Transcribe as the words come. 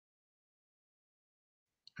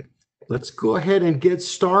Let's go ahead and get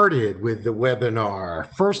started with the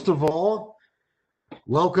webinar. First of all,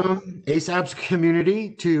 welcome ASAPS community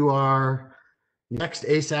to our next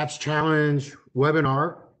ASAPS challenge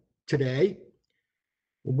webinar today.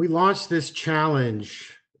 When we launched this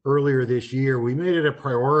challenge earlier this year, we made it a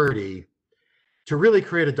priority to really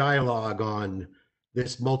create a dialogue on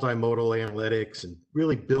this multimodal analytics and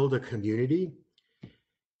really build a community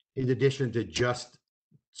in addition to just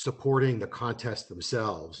supporting the contests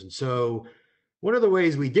themselves. And so one of the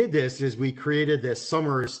ways we did this is we created this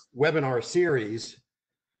summer webinar series,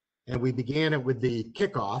 and we began it with the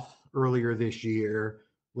kickoff earlier this year.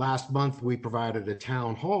 Last month, we provided a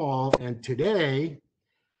town hall, and today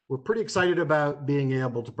we're pretty excited about being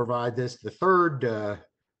able to provide this, the third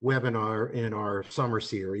webinar in our summer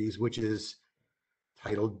series, which is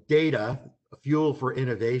titled Data, a Fuel for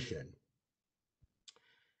Innovation.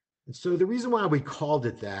 And so the reason why we called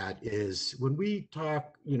it that is when we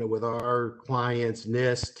talk, with our clients,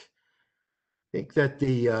 NIST, I think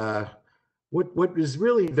that what is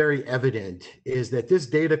really very evident is that this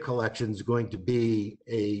data collection is going to be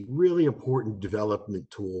a really important development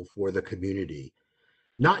tool for the community,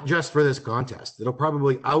 not just for this contest. It'll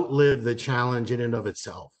probably outlive the challenge in and of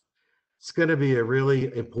itself. It's going to be a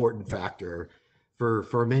really important factor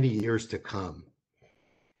for many years to come.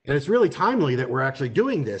 And it's really timely that we're actually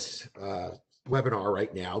doing this webinar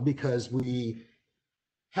right now, because we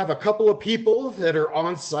have a couple of people that are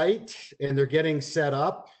on site and they're getting set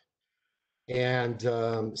up. And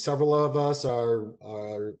several of us are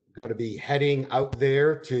going to be heading out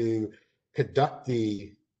there to conduct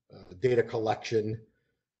the data collection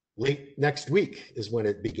late next week is when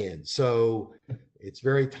it begins. So it's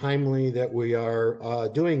very timely that we are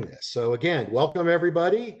doing this. So again, welcome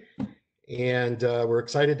everybody. And we're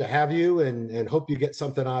excited to have you and hope you get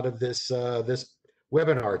something out of this, this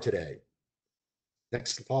webinar today.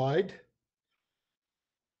 Next slide.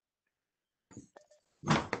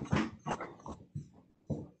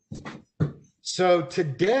 So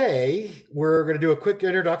today we're going to do a quick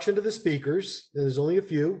introduction to the speakers. There's only a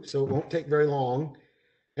few, so it won't take very long.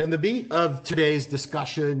 And the beat of today's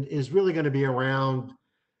discussion is really going to be around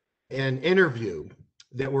an interview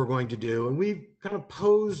that we're going to do. And we've kind of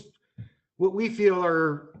posed what we feel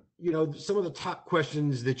are, some of the top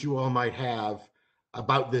questions that you all might have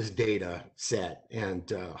about this data set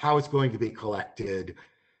and how it's going to be collected,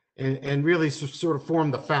 and really sort of form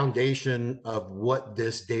the foundation of what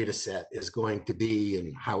this data set is going to be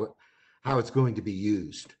and how it's going to be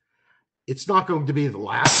used. It's not going to be the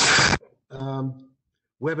last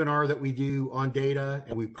webinar that we do on data,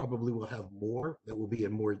 and we probably will have more that will be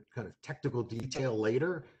in more kind of technical detail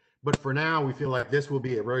later. But for now, we feel like this will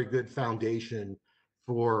be a very good foundation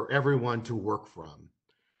for everyone to work from.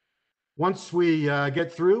 Once we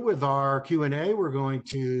get through with our Q&A, we're going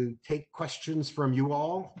to take questions from you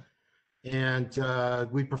all. And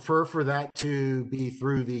we prefer for that to be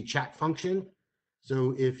through the chat function.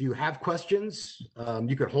 So if you have questions,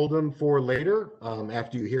 you could hold them for later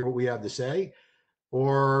after you hear what we have to say.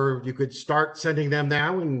 Or you could start sending them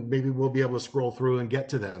now, and maybe we'll be able to scroll through and get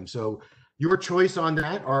to them. So your choice on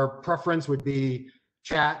that. Our preference would be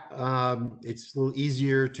chat. It's a little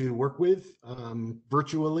easier to work with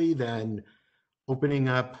virtually than opening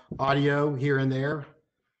up audio here and there.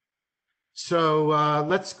 So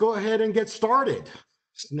let's go ahead and get started.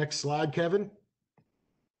 Next slide, Kevin.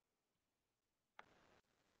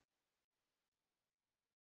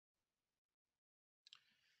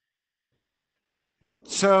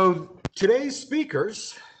 So today's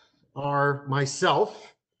speakers are myself.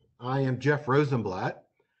 I am Jeff Rosenblatt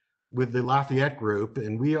with the Lafayette Group,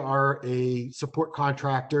 and we are a support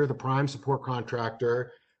contractor, the prime support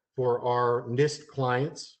contractor for our NIST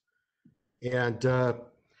clients. And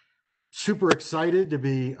super excited to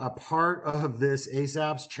be a part of this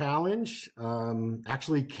ASAPS challenge.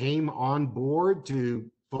 Actually came on board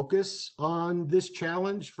to focus on this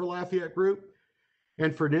challenge for Lafayette Group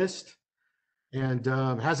and for NIST, and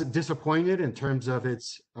hasn't disappointed in terms of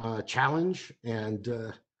its challenge.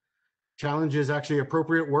 And challenge is actually an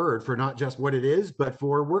appropriate word for not just what it is, but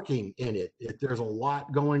for working in it. There's a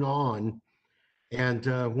lot going on. And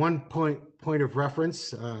one point of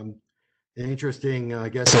reference, an interesting, I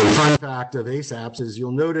guess, fun fact of ASAPS is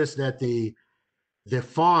you'll notice that the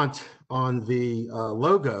font on the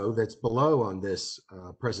logo that's below on this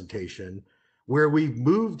presentation, where we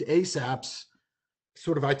moved ASAPS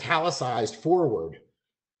sort of italicized forward.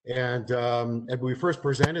 And when we first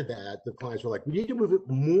presented that, the clients were like, we need to move it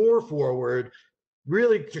more forward,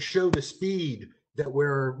 really to show the speed that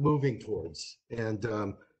we're moving towards. And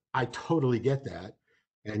I totally get that.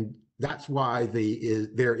 And that's why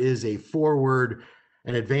there is a forward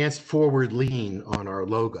an advanced forward lean on our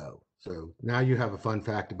logo. So now you have a fun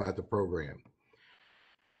fact about the program.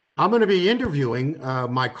 I'm going to be interviewing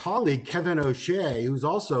my colleague, Kevin O'Shea, who's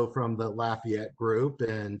also from the Lafayette group.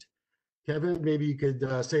 And Kevin, maybe you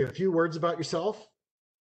could say a few words about yourself.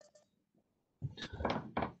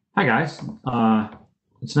 Hi, guys.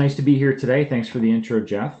 It's nice to be here today. Thanks for the intro,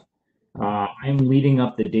 Jeff. I'm leading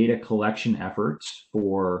up the data collection efforts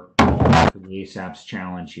for the ASAPS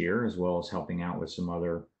challenge here, as well as helping out with some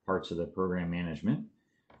other parts of the program management.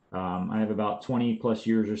 I have about 20 plus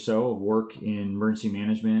years or so of work in emergency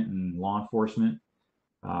management and law enforcement,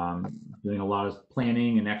 doing a lot of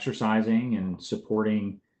planning and exercising and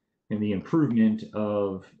supporting in the improvement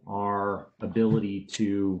of our ability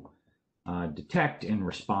to detect and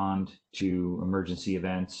respond to emergency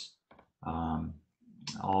events,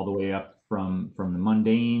 all the way up from the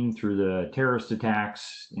mundane through the terrorist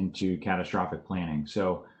attacks into catastrophic planning.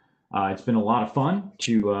 So it's been a lot of fun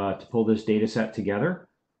to pull this data set together.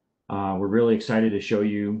 We're really excited to show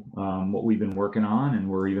you what we've been working on, and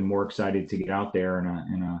we're even more excited to get out there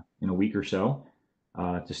in a week or so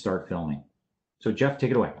to start filming. So Jeff,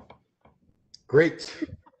 take it away. Great.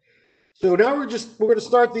 So now we're going to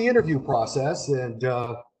start the interview process, and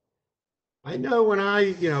I know when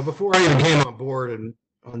before I even came on board and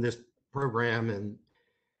on this program, and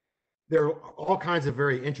there are all kinds of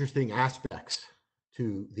very interesting aspects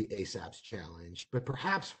to the ASAPS challenge, but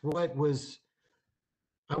perhaps what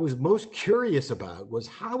I was most curious about was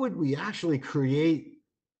how would we actually create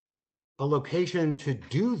a location to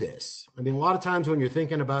do this? I mean, a lot of times when you're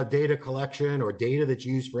thinking about data collection or data that's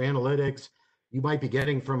used for analytics, you might be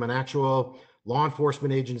getting from an actual law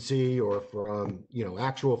enforcement agency or from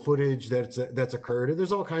actual footage that's occurred. And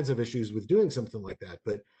there's all kinds of issues with doing something like that.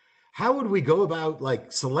 But how would we go about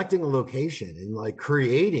like selecting a location and like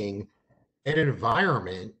creating an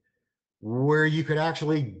environment where you could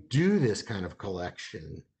actually do this kind of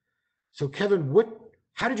collection? So Kevin,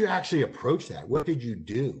 how did you actually approach that? What did you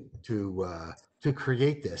do to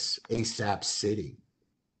create this ASAP city?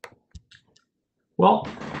 Well,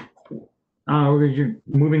 you're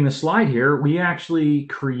moving the slide here. We actually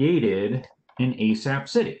created an ASAP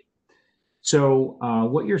city. So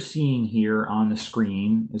what you're seeing here on the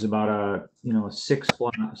screen is about a 6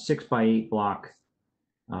 by 8 block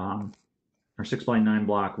or 6 by 9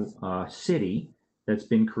 block city that's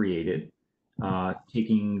been created,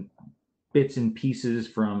 taking bits and pieces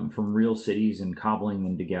from real cities and cobbling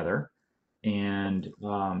them together. And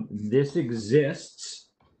this exists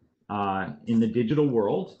in the digital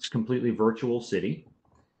world. It's a completely virtual city.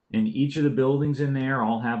 And each of the buildings in there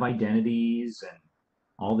all have identities, and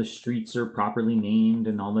all the streets are properly named,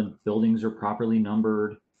 and all the buildings are properly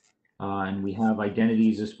numbered. And we have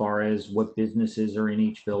identities as far as what businesses are in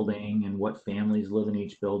each building and what families live in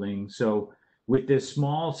each building. So with this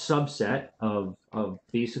small subset of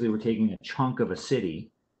basically we're taking a chunk of a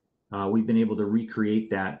city, we've been able to recreate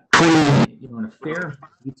that in a fair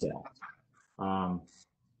detail.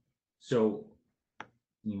 So,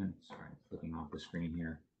 sorry, clicking off the screen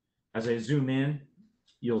here. As I zoom in,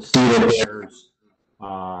 you'll see that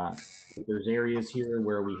there's areas here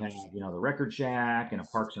where we have, the record shack and a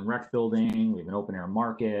Parks and Rec building. We have an open air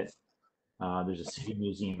market. There's a city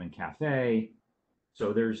museum and cafe.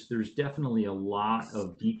 So there's definitely a lot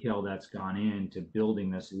of detail that's gone into building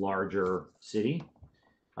this larger city.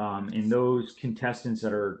 And those contestants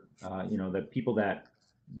that are, the people that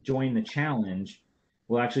join the challenge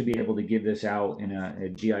will actually be able to give this out in a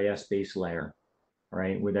GIS-based layer,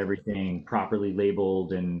 right, with everything properly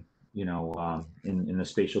labeled and in the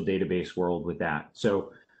spatial database world with that.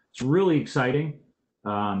 So it's really exciting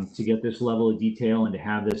to get this level of detail and to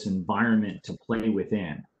have this environment to play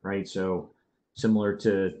within, right? So similar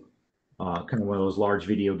to kind of one of those large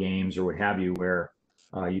video games or what have you, where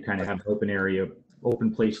you kind of have an open area,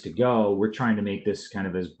 open place to go. We're trying to make this kind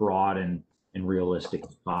of as broad and realistic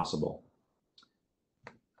as possible.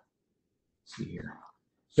 Let's see here.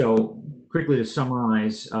 So quickly to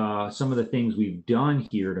summarize some of the things we've done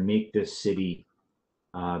here to make this city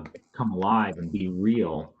come alive and be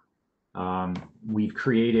real. We've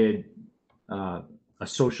created a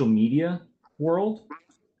social media world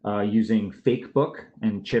using Facebook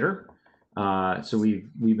and Chitter. So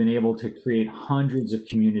we've been able to create hundreds of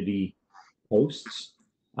community posts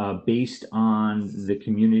based on the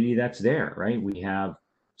community that's there, right? We have,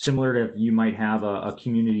 similar to you might have a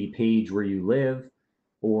community page where you live,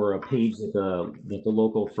 or a page that the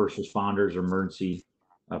local first responders or emergency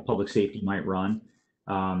public safety might run.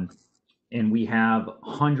 And we have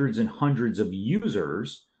hundreds and hundreds of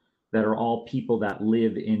users that are all people that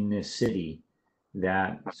live in this city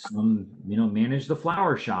that some, manage the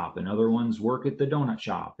flower shop and other ones work at the donut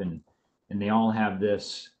shop, and they all have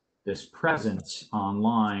this presence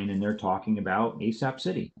online, and they're talking about ASAP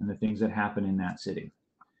City and the things that happen in that city.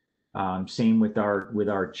 Same with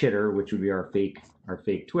our chitter, which would be our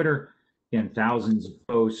fake Twitter. Again, thousands of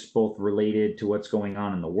posts, both related to what's going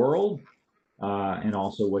on in the world and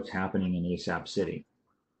also what's happening in ASAP City.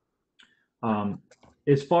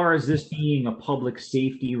 As far as this being a public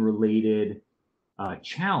safety related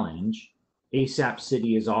challenge, ASAP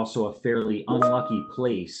City is also a fairly unlucky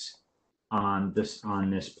place on this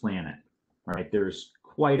planet. All right, there's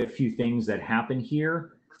quite a few things that happen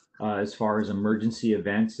here as far as emergency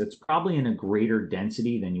events. That's probably in a greater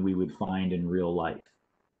density than we would find in real life.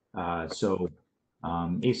 So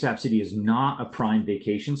ASAP City is not a prime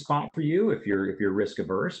vacation spot for you if you're risk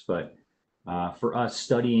averse, but for us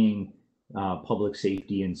studying public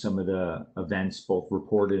safety and some of the events, both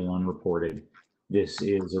reported and unreported, this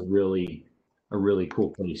is a really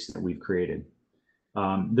cool place that we've created.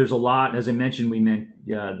 There's a lot, as I mentioned,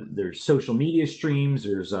 there's social media streams,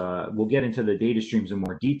 we'll get into the data streams in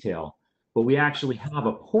more detail, but we actually have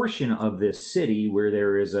a portion of this city where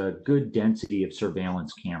there is a good density of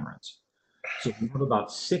surveillance cameras. So we have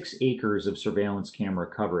about 6 acres of surveillance camera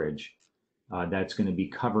coverage that's going to be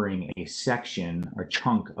covering a section or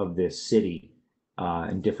chunk of this city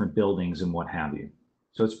in different buildings and what have you.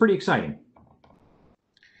 So it's pretty exciting.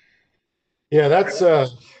 Yeah, that's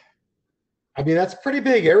I mean, that's a pretty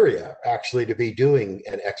big area actually to be doing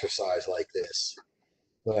an exercise like this.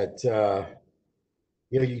 But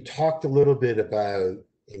you talked a little bit about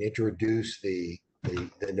and introduced the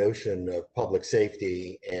notion of public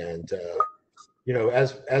safety, and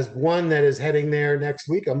as one that is heading there next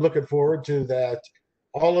week, I'm looking forward to that.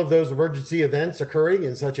 All of those emergency events occurring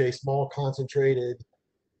in such a small, concentrated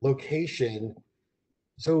location.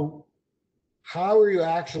 So, how are you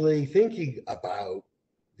actually thinking about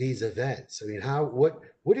these events? I mean,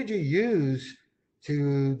 what did you use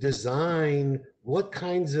to design what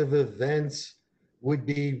kinds of events would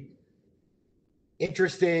be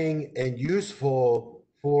interesting and useful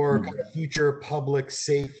for kind of future public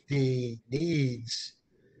safety needs,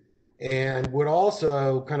 and would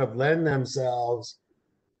also kind of lend themselves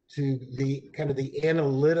to the kind of the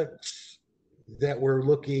analytics that we're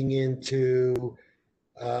looking into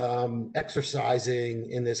exercising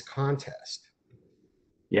in this contest?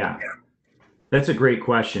 Yeah, that's a great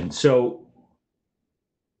question. So,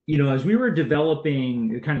 as we were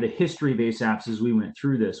developing kind of the history of ASAPS as we went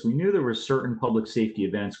through this, we knew there were certain public safety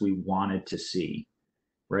events we wanted to see,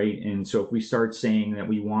 right? And so if we start saying that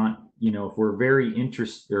we want, if we're very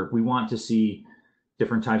interested, or if we want to see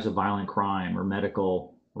different types of violent crime or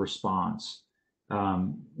medical response,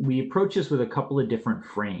 we approach this with a couple of different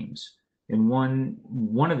frames. And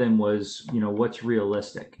one of them was, what's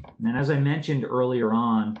realistic? And as I mentioned earlier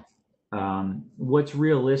on, what's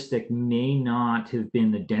realistic may not have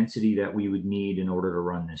been the density that we would need in order to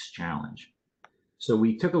run this challenge. So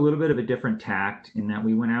we took a little bit of a different tact in that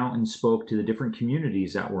we went out and spoke to the different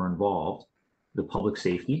communities that were involved, the public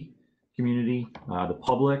safety community, the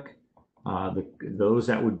public, those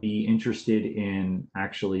that would be interested in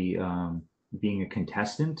actually being a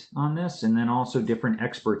contestant on this, and then also different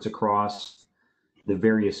experts across the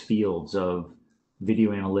various fields of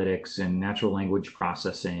video analytics and natural language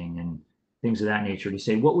processing and things of that nature, to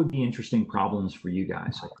say what would be interesting problems for you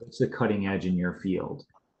guys, like what's the cutting edge in your field.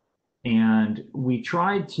 And we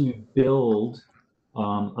tried to build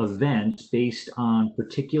events based on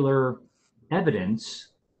particular evidence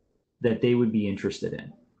that they would be interested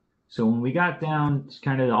in. So when we got down to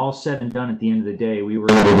kind of all said and done at the end of the day, we were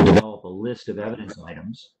able to develop a list of evidence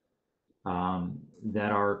items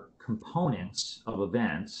that are components of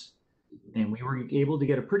events. And we were able to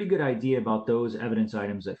get a pretty good idea about those evidence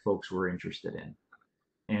items that folks were interested in,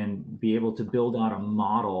 and be able to build out a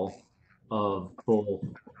model of both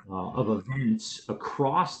of events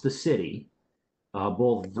across the city,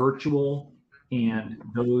 both virtual and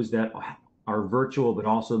those that are virtual but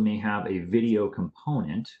also may have a video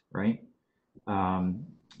component, right?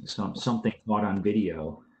 Something caught on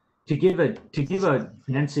video, to give a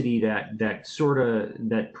density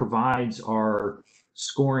that provides our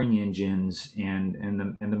scoring engines and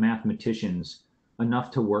the mathematicians enough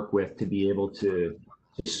to work with to be able to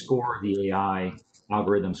score the AI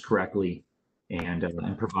algorithms correctly and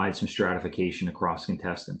provide some stratification across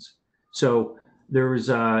contestants. So there's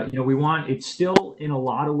it still in a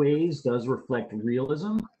lot of ways does reflect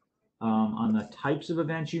realism on the types of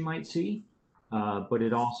events you might see, but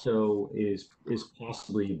it also is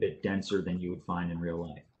possibly a bit denser than you would find in real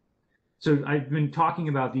life. So I've been talking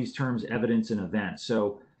about these terms, evidence and events.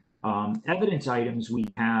 So Evidence items we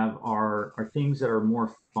have are things that are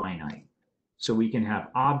more finite. So we can have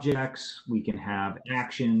objects, we can have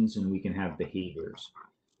actions, and we can have behaviors,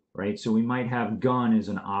 right? So we might have gun as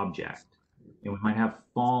an object, and we might have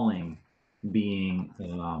falling being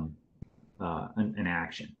an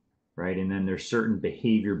action, right? And then there's certain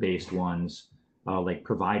behavior-based ones, like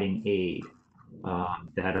providing aid,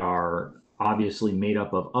 that are obviously made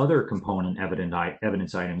up of other component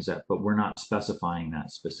evidence items, but we're not specifying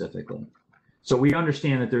that specifically. So we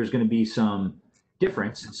understand that there's going to be some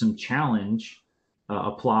difference and some challenge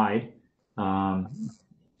applied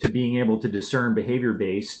to being able to discern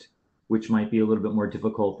behavior-based, which might be a little bit more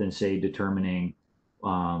difficult than, say, determining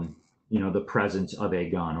the presence of a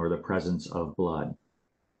gun or the presence of blood.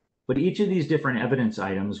 But each of these different evidence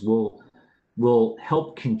items will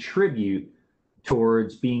help contribute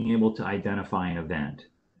towards being able to identify an event,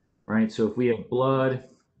 right? So if we have blood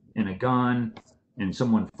and a gun and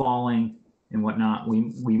someone falling and whatnot,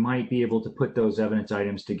 we might be able to put those evidence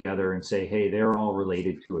items together and say, hey, they're all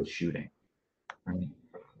related to a shooting, right?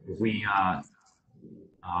 If we have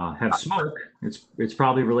smoke, it's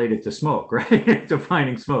probably related to smoke, right? To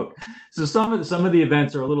finding smoke. So some of the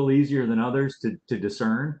events are a little easier than others to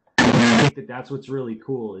discern. And I think that's what's really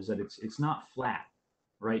cool, is that it's not flat,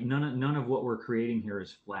 right? None of what we're creating here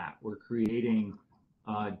is flat. We're creating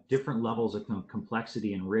different levels of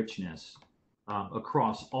complexity and richness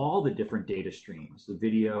across all the different data streams: the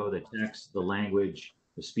video, the text, the language,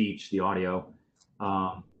 the speech, the audio,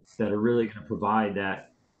 that are really going to provide that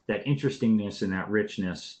interestingness and that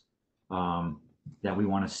richness that we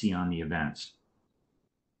want to see on the events.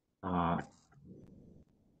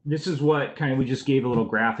 This is what we just gave a little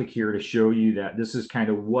graphic here to show you that this is kind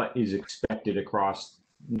of what is expected across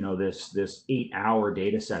this 8-hour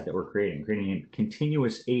data set that we're creating a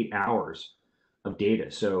continuous 8 hours of data.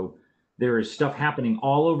 So there is stuff happening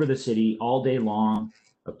all over the city all day long,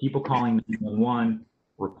 of people calling 911,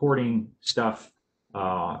 reporting stuff,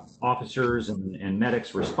 officers and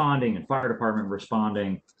medics responding, and fire department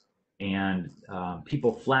responding, and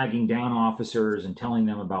people flagging down officers and telling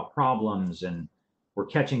them about problems. And we're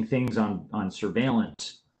catching things on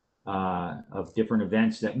surveillance of different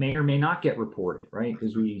events that may or may not get reported, right?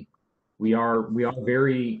 Because we are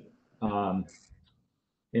very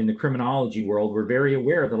in the criminology world, we're very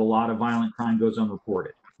aware that a lot of violent crime goes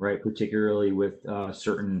unreported, right? Particularly with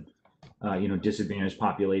certain disadvantaged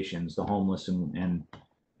populations, the homeless, and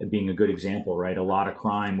being a good example, right? A lot of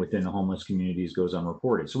crime within the homeless communities goes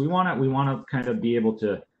unreported. So we want to kind of be able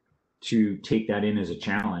to take that in as a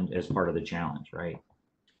challenge, as part of the challenge, right?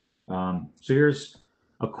 So here's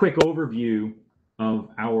a quick overview of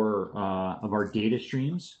our data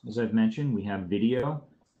streams. As I've mentioned, we have video.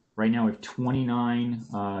 Right now we have 29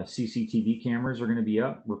 CCTV cameras are going to be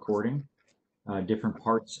up recording different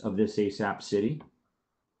parts of this ASAP city.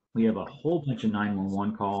 We have a whole bunch of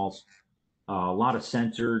 911 calls, a lot of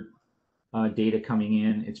sensor data coming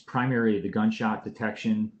in. It's primarily the gunshot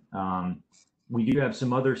detection. We do have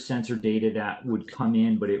some other sensor data that would come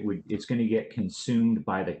in, but it's going to get consumed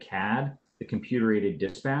by the CAD, the computer-aided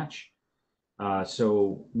dispatch.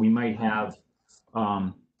 So we might have,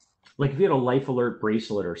 like if you had a life alert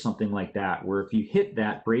bracelet or something like that, where if you hit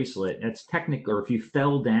that bracelet, that's technically, or if you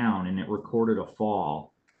fell down and it recorded a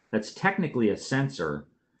fall, that's technically a sensor.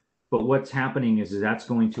 But what's happening is that's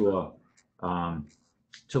going to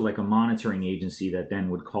like a monitoring agency that then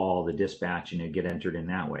would call the dispatch and it get entered in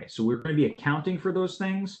that way. So we're going to be accounting for those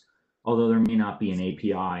things, although there may not be an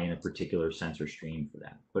API in a particular sensor stream for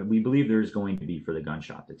that. But we believe there is going to be for the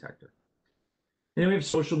gunshot detector. And then we have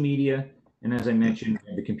social media. And as I mentioned,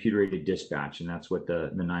 the computer-aided dispatch, and that's what the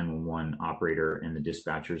 911 operator and the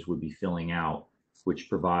dispatchers would be filling out, which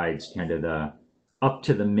provides kind of the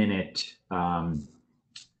up-to-the-minute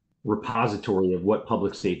repository of what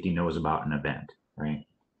public safety knows about an event, right?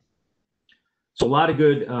 So a lot of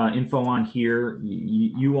good info on here.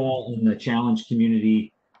 You all in the challenge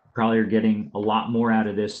community probably are getting a lot more out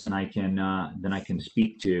of this than I can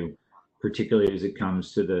speak to, particularly as it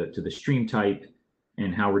comes to the stream type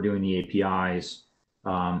and how we're doing the APIs.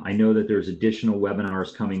 I know that there's additional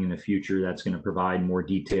webinars coming in the future that's going to provide more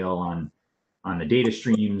detail on the data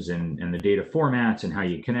streams and the data formats and how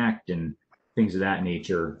you connect and things of that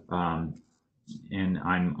nature. And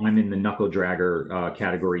I'm in the knuckle dragger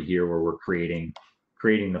category here, where we're creating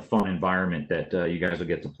the fun environment that you guys will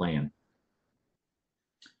get to play in.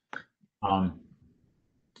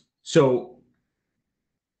 So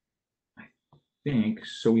I think,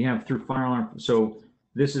 so we have through fire alarm. So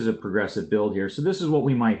this is a progressive build here. So this is what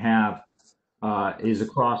we might have is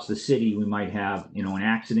across the city. We might have, an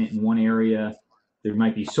accident in one area. There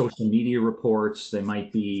might be social media reports. There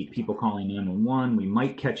might be people calling 911. We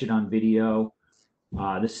might catch it on video.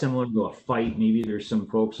 This is similar to a fight. Maybe there's some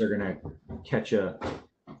folks that are going to catch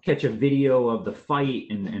a video of the fight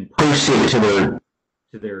and post it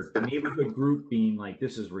to their neighborhood group, being like,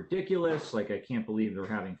 "This is ridiculous. Like, I can't believe they're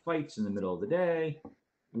having fights in the middle of the day,"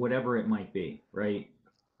 whatever it might be, right?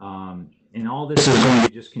 And all this is going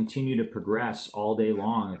to just continue to progress all day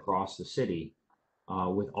long across the city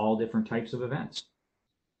with all different types of events.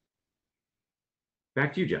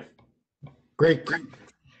 Back to you, Jeff. Great.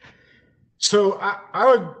 So I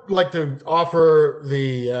would like to offer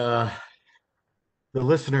the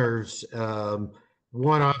listeners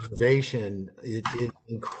one observation. It's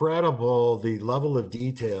incredible the level of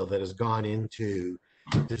detail that has gone into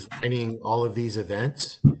designing all of these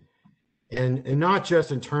events, and not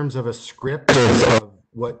just in terms of a script of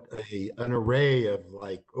what an array of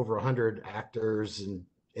like over 100 actors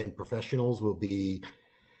and professionals will be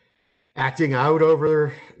acting out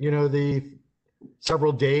over, the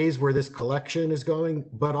several days where this collection is going,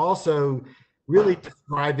 but also really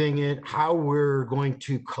describing it, how we're going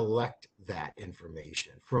to collect that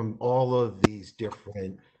information from all of these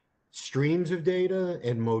different streams of data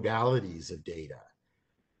and modalities of data.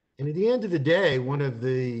 And at the end of the day, one of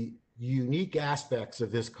the unique aspects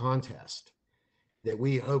of this contest that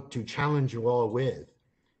we hope to challenge you all with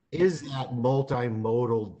is that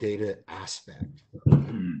multimodal data aspect.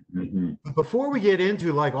 Mm-hmm. But before we get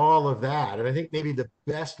into like all of that, and I think maybe the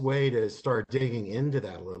best way to start digging into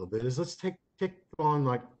that a little bit is let's take on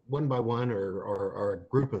like one by one or a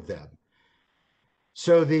group of them.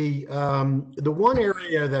 So the one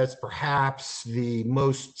area that's perhaps the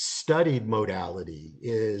most studied modality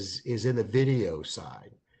is in the video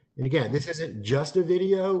side. And again, this isn't just a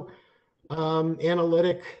video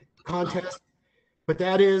analytic contest, but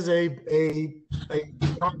that is a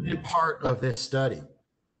prominent part of this study.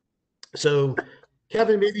 So,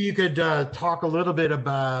 Kevin, maybe you could talk a little bit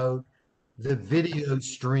about the video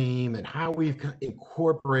stream and how we've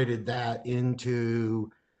incorporated that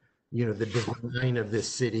into, the design of this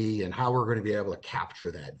city and how we're going to be able to capture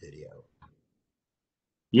that video.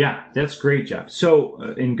 Yeah, that's great, Jeff. So,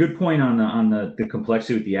 and good point on the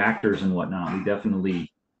complexity with the actors and whatnot. We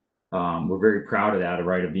definitely we're very proud of that,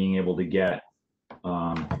 right? Of being able to get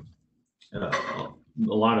a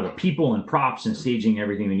lot of the people and props and staging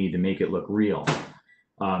everything we need to make it look real.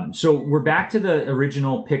 So we're back to the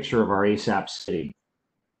original picture of our ASAPS city,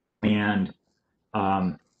 and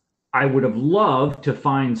I would have loved to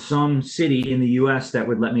find some city in the U.S. that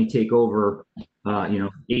would let me take over,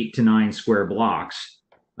 8 to 9 square blocks,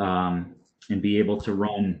 and be able to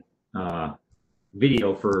run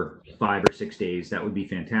video for 5 or 6 days. That would be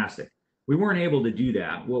fantastic. We weren't able to do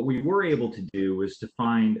that. What we were able to do was to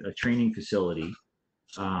find a training facility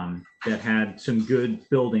that had some good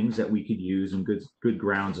buildings that we could use and good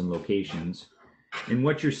grounds and locations. And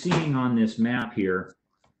what you're seeing on this map here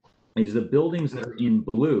is the buildings that are in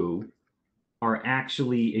blue are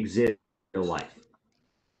actually exist in real life,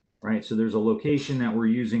 right? So there's a location that we're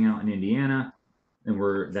using out in Indiana, and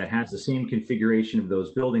that has the same configuration of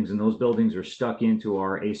those buildings, and those buildings are stuck into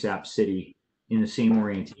our ASAP city in the same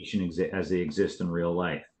orientation as they exist in real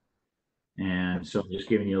life. And so I'm just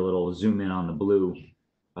giving you a little zoom in on the blue.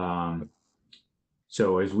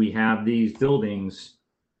 So as we have these buildings,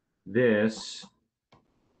 this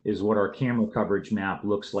is what our camera coverage map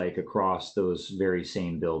looks like across those very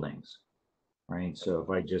same buildings, right? So if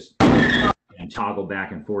I just toggle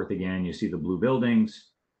back and forth again, you see the blue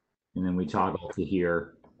buildings, and then we toggle to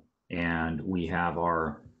here, and we have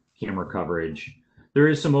our camera coverage. There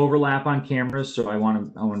is some overlap on cameras, so I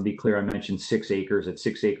want to be clear. I mentioned 6 acres. At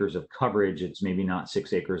 6 acres of coverage, it's maybe not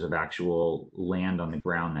 6 acres of actual land on the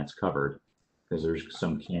ground that's covered, because there's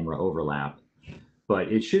some camera overlap.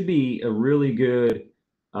 But it should be a really good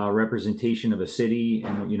representation of a city,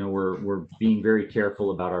 and we're being very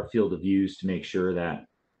careful about our field of views to make sure that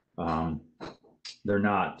they're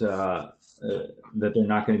not going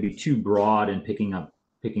to be too broad and picking up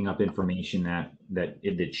information that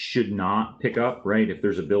it should not pick up, right? If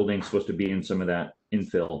there's a building supposed to be in some of that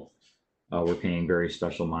infill, we're paying very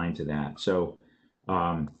special mind to that. So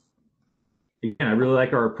again, I really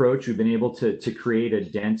like our approach. We've been able to create a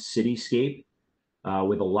dense cityscape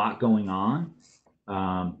with a lot going on,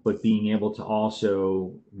 but being able to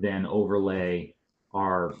also then overlay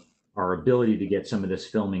our ability to get some of this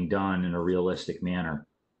filming done in a realistic manner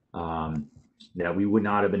that we would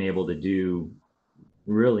not have been able to do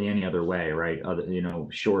really any other way, right?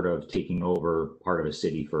 Short of taking over part of a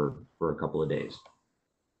city for a couple of days.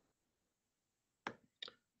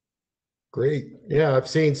 Great. Yeah, I've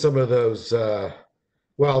seen some of those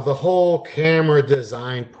Well, the whole camera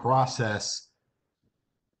design process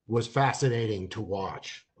was fascinating to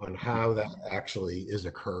watch on how that actually is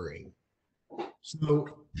occurring. So,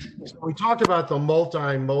 so we talked about the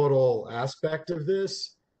multimodal aspect of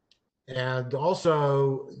this, and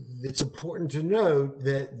also it's important to note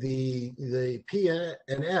that the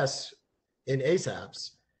PNS in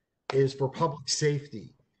ASAPS is for public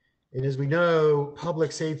safety. And as we know,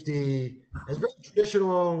 public safety has very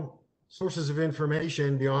traditional sources of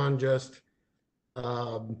information beyond just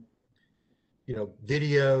um,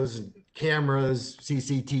 videos and cameras,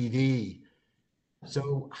 CCTV.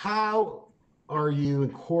 So how are you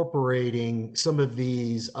incorporating some of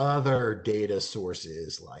these other data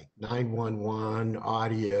sources like 911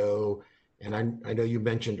 audio? And I know you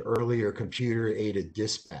mentioned earlier computer aided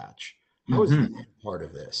dispatch. How is that Hmm. part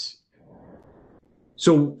of this?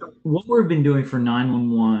 So what we've been doing for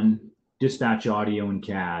 911 dispatch audio and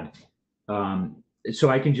CAD. Um, so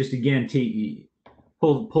I can just again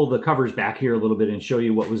pull the covers back here a little bit and show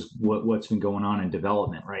you what's been going on in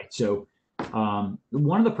development, right? So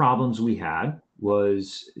one of the problems we had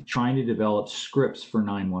was trying to develop scripts for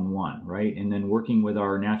 911, right? And then working with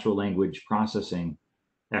our natural language processing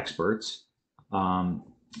experts, um,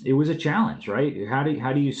 it was a challenge, right? How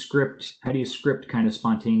do you script kind of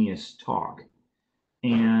spontaneous talk?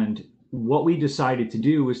 And what we decided to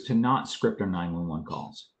do was to not script our 911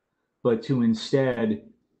 calls, but to instead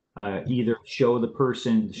either show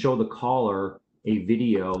the caller a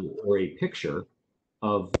video or a picture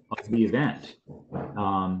of the event.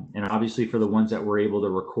 And obviously, for the ones that we're able to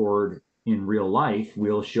record in real life,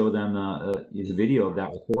 we'll show them the video of that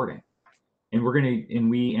recording. And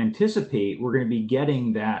we anticipate we're going to be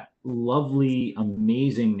getting that lovely,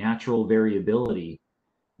 amazing natural variability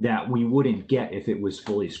that we wouldn't get if it was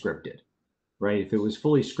fully scripted, right? If it was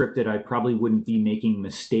fully scripted, I probably wouldn't be making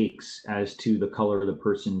mistakes as to the color of the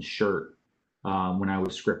person's shirt when I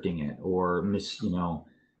was scripting it, or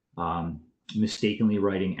um, mistakenly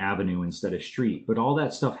writing avenue instead of street. But all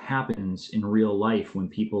that stuff happens in real life when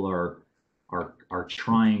people are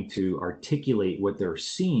trying to articulate what they're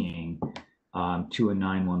seeing to a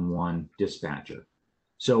 911 dispatcher.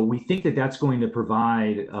 So we think that that's going to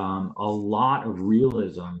provide a lot of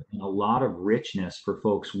realism and a lot of richness for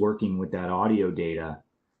folks working with that audio data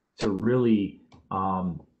to really,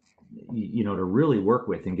 to really work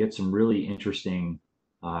with and get some really interesting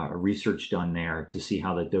research done there to see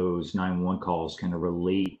how those 911 calls kind of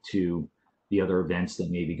relate to the other events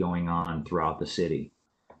that may be going on throughout the city.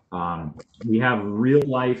 We have real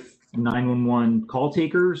life 911 call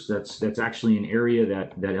takers. That's actually an area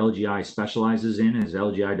that LGI specializes in, as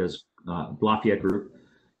LGI does. Lafayette Group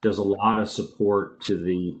does a lot of support to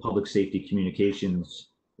the public safety communications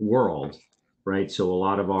world, right? So a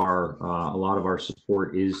lot of our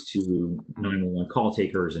support is to 911 call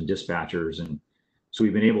takers and dispatchers, and so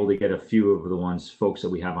we've been able to get a few of the folks that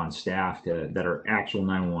we have on staff that are actual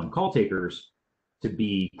 911 call takers to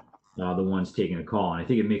be the ones taking a call. And I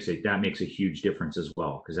think that makes a huge difference as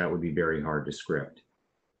well, because that would be very hard to script.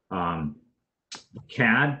 Um,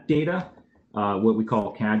 CAD data, what we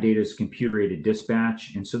call CAD data is computer aided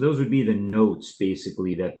dispatch. And so those would be the notes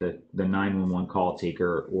basically that the 911 call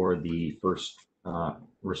taker or the first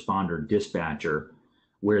responder dispatcher,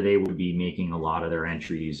 where they would be making a lot of their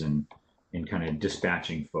entries and kind of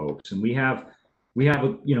dispatching folks. And we have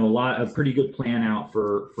a pretty good plan out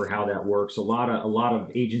for how that works. A lot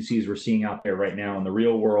of agencies we're seeing out there right now in the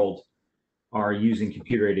real world are using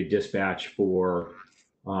computer aided dispatch for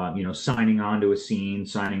signing on to a scene,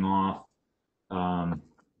 signing off,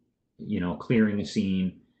 clearing a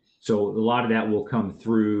scene. So a lot of that will come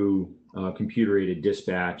through computer aided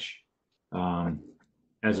dispatch,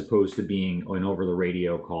 as opposed to being an over the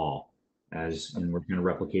radio call, and we're kind of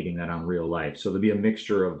replicating that on real life. So there'll be a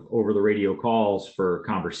mixture of over the radio calls for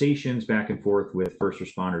conversations back and forth with first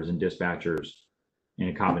responders and dispatchers, and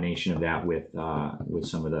a combination of that with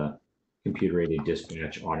some of the computer aided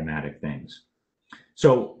dispatch automatic things.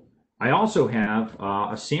 So I also have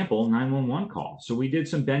a sample 911 call. So we did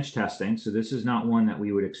some bench testing. So this is not one that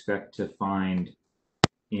we would expect to find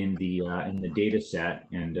in the data set,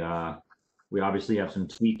 and we obviously have some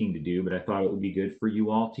tweaking to do, but I thought it would be good for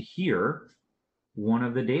you all to hear one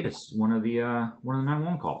of the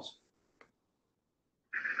 911 calls.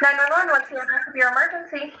 911, what's the address of your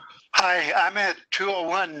emergency? Hi, I'm at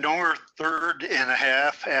 201 North 3rd and a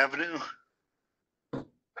half Avenue. And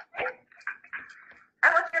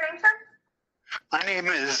what's your name, sir? My name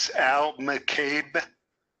is Al McCabe.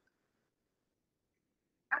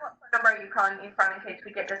 And what phone number are you calling me from in case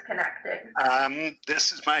we get disconnected?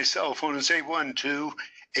 This is my cell phone. It's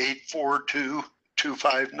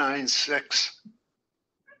 812-842-2596.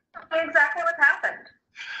 me exactly what happened.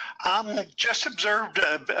 Just observed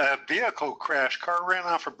a vehicle crash. Car ran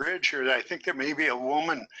off a bridge here. I think there may be a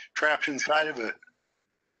woman trapped inside of it.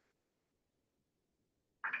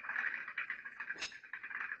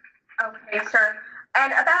 Okay, sir.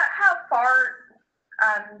 And about how far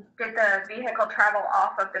did the vehicle travel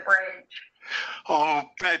off of the bridge? Oh,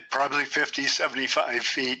 probably 50, 75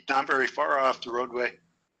 feet, not very far off the roadway.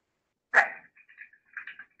 Okay.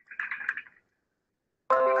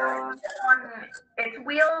 On its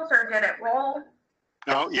wheels, or did it roll?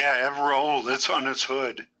 No, yeah, it rolled. It's on its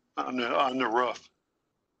hood, on the roof.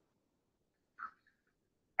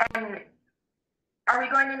 And are we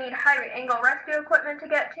going to need high angle rescue equipment to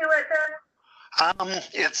get to it then?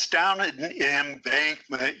 It's down in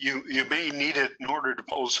embankment. You may need it in order to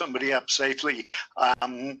pull somebody up safely. I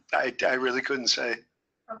really couldn't say.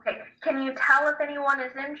 Okay. Can you tell if anyone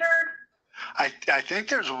is injured? I think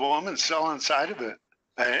there's a woman still inside of it.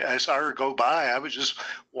 I saw her go by. I was just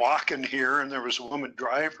walking here, and there was a woman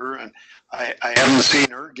driver, and I haven't seen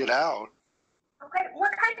her get out. Okay.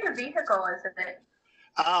 What kind of vehicle is it?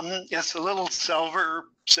 It's a little silver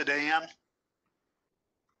sedan.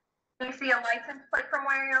 Do you see a license plate from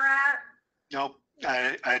where you're at? Nope,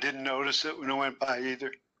 I didn't notice it when I went by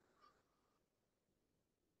either.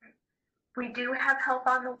 We do have help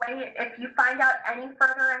on the way. If you find out any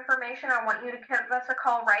further information, I want you to give us a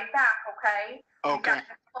call right back, okay? Okay. We've got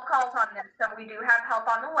multiple calls on this, so we do have help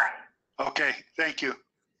on the way. Okay, thank you.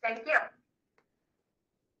 Thank you.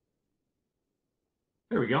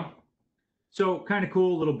 There we go. So kind of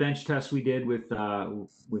cool little bench test we did with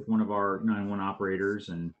one of our 911 operators,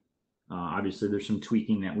 and obviously there's some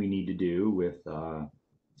tweaking that we need to do with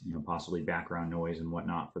possibly background noise and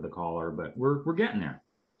whatnot for the caller, but we're getting there.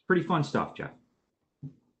 It's pretty fun stuff, Jeff.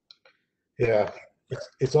 Yeah,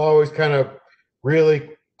 it's always kind of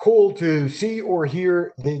really cool to see or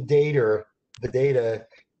hear the data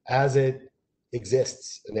as it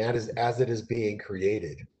exists and as it is being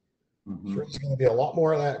created. Mm-hmm. Sure, there's going to be a lot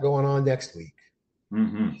more of that going on next week.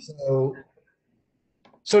 Mm-hmm.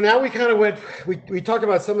 So now we kind of we talked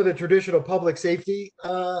about some of the traditional public safety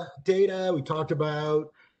data. We talked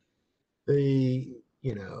about the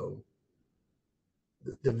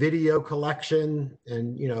video collection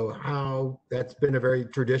and how that's been a very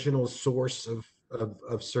traditional source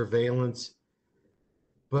of surveillance.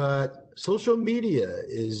 But social media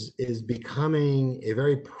is becoming a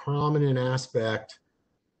very prominent aspect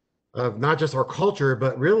of not just our culture,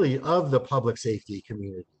 but really of the public safety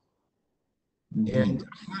community. Mm-hmm. And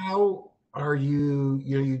how are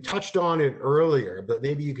you touched on it earlier, but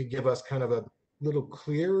maybe you could give us kind of a little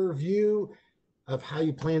clearer view of how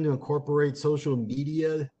you plan to incorporate social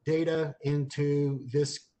media data into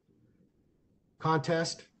this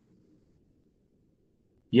contest?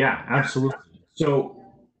 Yeah, absolutely. So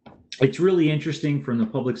it's really interesting from the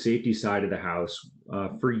public safety side of the house.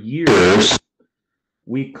 For years,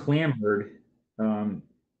 we clamored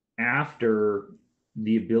after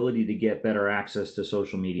the ability to get better access to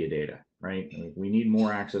social media data, right? Like, we need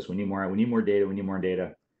more access, we need more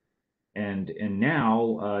data. And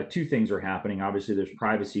now two things are happening. Obviously, there's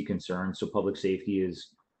privacy concerns, so public safety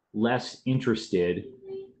is less interested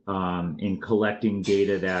in collecting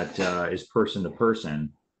data that is person to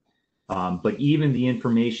person. But even the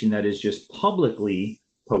information that is just publicly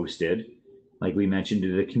posted, like we mentioned,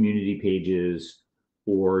 to the community pages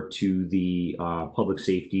or to the public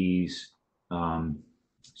safety's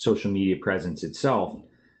social media presence itself,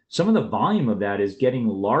 some of the volume of that is getting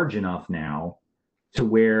large enough now to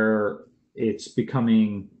where it's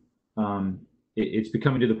becoming to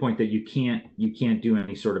the point that you can't do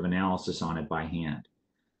any sort of analysis on it by hand.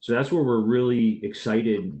 So that's where we're really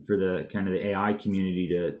excited for the kind of the AI community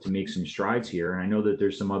to make some strides here. And I know that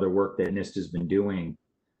there's some other work that NIST has been doing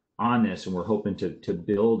on this, and we're hoping to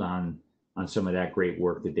build on some of that great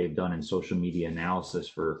work that they've done in social media analysis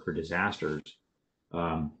for disasters.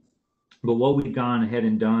 But what we've gone ahead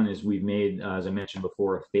and done is we've made, as I mentioned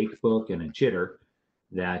before, a fake book and a chitter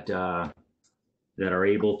that are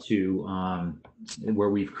able to, where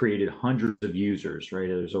we've created hundreds of users, right?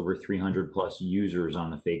 There's over 300 plus users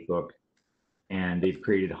on the fake book, and they've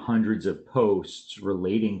created hundreds of posts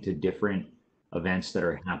relating to different events that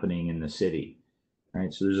are happening in the city,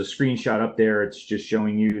 right? So there's a screenshot up there. It's just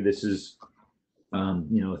showing you, this is,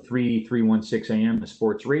 3:16 a.m., the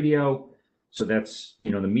sports radio. So that's,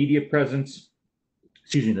 the media presence,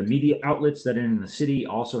 the media outlets that are in the city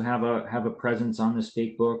also have a presence on this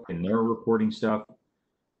fake book, and they're reporting stuff.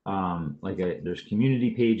 There's community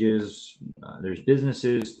pages, there's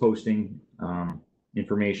businesses posting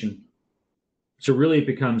information. So really it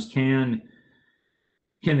becomes, can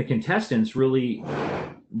can the contestants really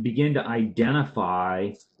begin to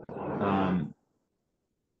identify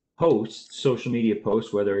posts, social media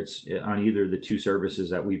posts, whether it's on either of the two services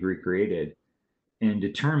that we've recreated, and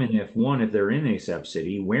determine if they're in ASAP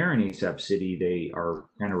City, where in ASAP City they are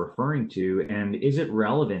kind of referring to, and is it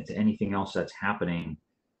relevant to anything else that's happening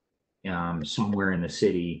somewhere in the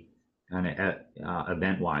city, kind of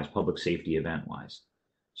event-wise, public safety event-wise.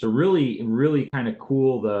 So really, really kind of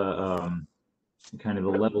cool the kind of the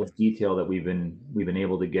level of detail that we've been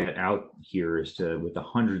able to get out here as to with the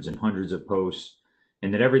hundreds and hundreds of posts,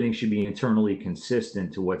 and that everything should be internally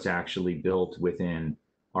consistent to what's actually built within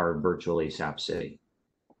our virtual ASAP City.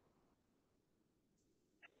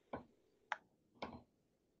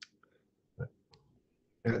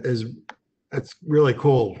 That's really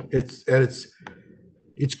cool.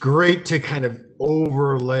 It's great to kind of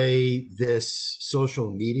overlay this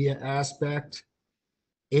social media aspect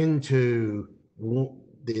into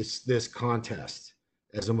this contest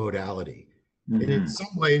as a modality. And in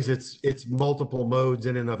some ways it's multiple modes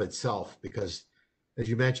in and of itself, because as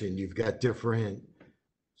you mentioned, you've got different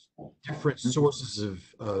sources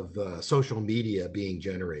of social media being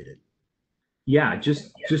generated. Yeah,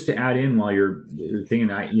 just to add in while you're thinking,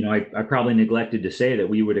 I probably neglected to say that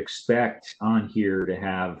we would expect on here to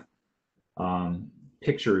have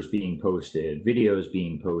pictures being posted, videos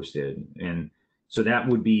being posted, and so that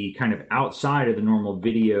would be kind of outside of the normal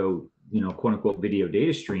video, quote unquote video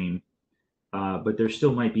data stream, but there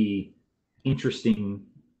still might be interesting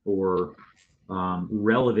or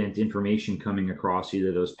relevant information coming across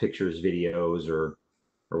either those pictures, videos, or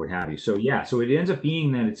what have you. So yeah, so it ends up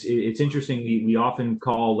being that it's interesting. We often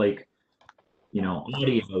call like,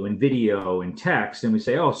 audio and video and text, and we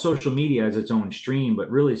say, oh, social media has its own stream, but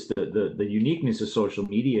really it's the uniqueness of social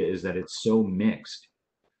media is that it's so mixed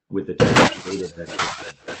with the type of data that.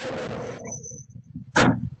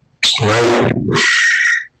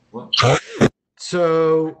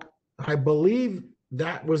 So I believe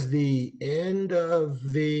that was the end of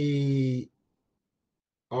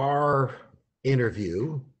our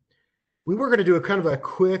interview. We were going to do a kind of a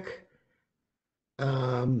quick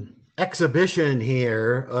exhibition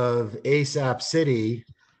here of ASAP City.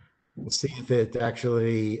 Let's see if it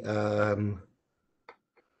actually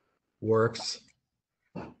works.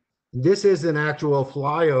 This is an actual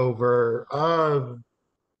flyover of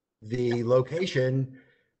the location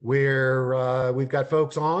where we've got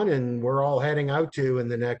folks on and we're all heading out to in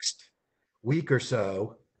the next week or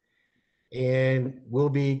so. And we'll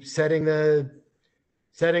be setting the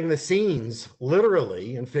scenes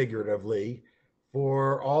literally and figuratively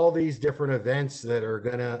for all these different events that are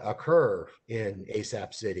going to occur in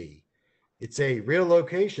ASAP City. It's a real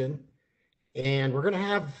location, and we're going to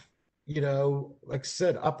have, like I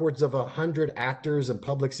said, upwards of 100 actors and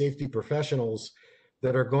public safety professionals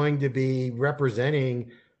that are going to be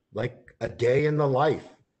representing like a day in the life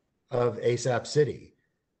of ASAP City.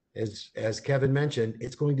 As Kevin mentioned,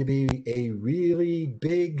 it's going to be a really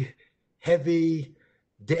big, heavy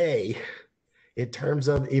day in terms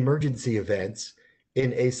of emergency events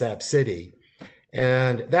in ASAP City.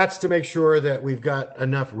 And that's to make sure that we've got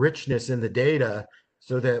enough richness in the data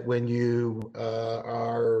so that when you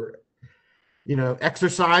are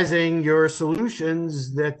exercising your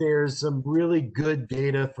solutions, that there's some really good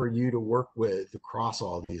data for you to work with across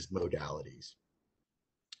all these modalities.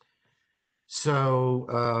 So,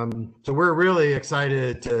 so we're really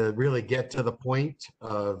excited to really get to the point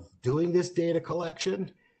of doing this data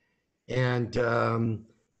collection and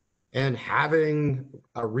having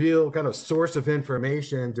a real kind of source of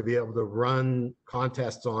information to be able to run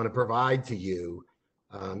contests on and provide to you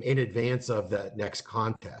in advance of that next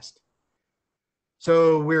contest.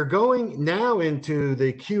 So we're going now into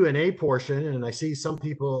the Q&A portion, and I see some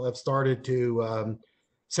people have started to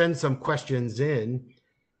send some questions in.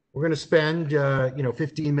 We're going to spend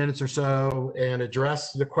 15 minutes or so and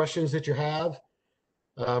address the questions that you have.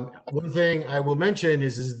 One thing I will mention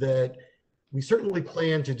is that we certainly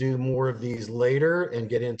plan to do more of these later and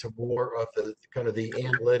get into more of the kind of the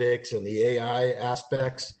analytics and the AI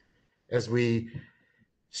aspects as we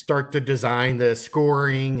start to design the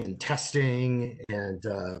scoring and testing and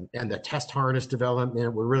the test harness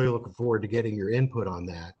development. We're really looking forward to getting your input on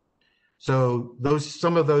that. So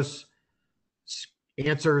some of those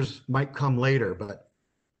answers might come later, but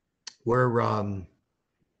we're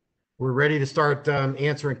ready to start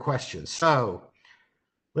answering questions. So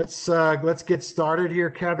let's get started here,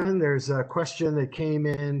 Kevin. There's a question that came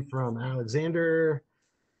in from Alexander.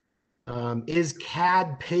 Is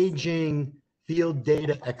CAD paging field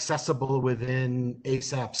data accessible within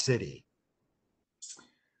ASAP City?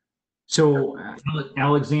 So,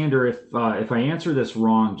 Alexander, if I answer this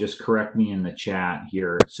wrong, just correct me in the chat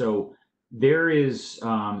here. So there is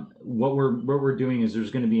what we're doing is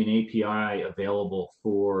there's going to be an API available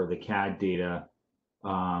for the CAD data,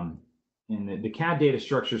 and the CAD data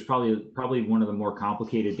structure is probably one of the more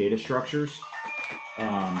complicated data structures.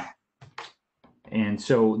 And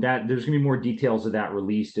so that there's going to be more details of that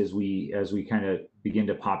released as we kind of begin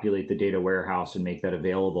to populate the data warehouse and make that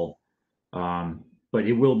available. But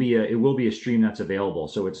it will be a stream that's available.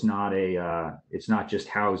 So it's not just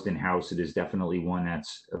housed in house. It is definitely one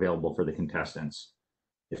that's available for the contestants.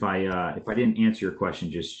 If I didn't answer your question,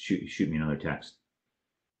 just shoot me another text.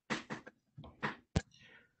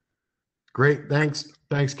 Great, thanks,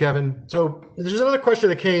 Kevin. So there's another question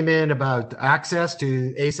that came in about access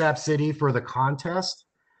to ASAP City for the contest,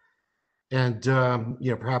 and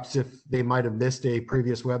perhaps if they might have missed a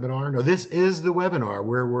previous webinar. No, this is the webinar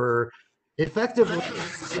where we're effectively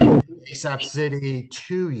ASAP City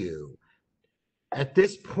to you. At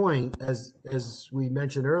this point, as we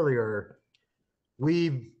mentioned earlier,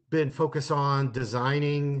 we've been focused on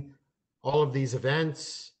designing all of these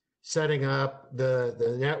events, setting up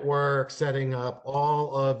the network, setting up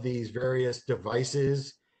all of these various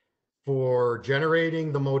devices for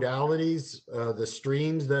generating the modalities, the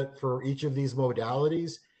streams that for each of these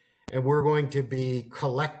modalities. And we're going to be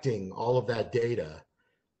collecting all of that data.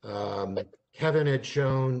 Kevin had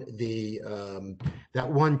shown that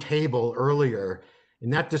one table earlier,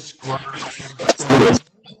 and that describes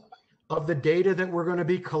of the data that we're going to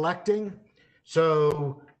be collecting.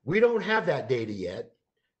 So we don't have that data yet,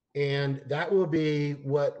 and that will be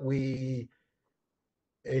what we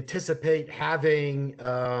anticipate having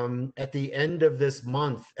at the end of this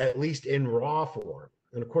month, at least in raw form.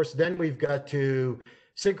 And of course, then we've got to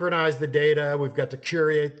synchronize the data. We've got to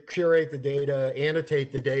curate the data,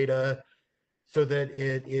 annotate the data, so that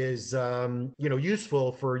it is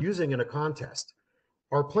useful for using in a contest.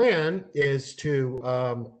 Our plan is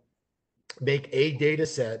to make a data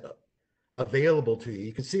set available to you.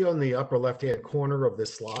 You can see on the upper left-hand corner of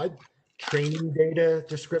this slide, training data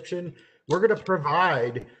description. We're going to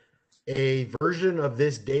provide a version of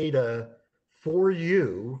this data for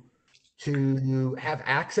you to have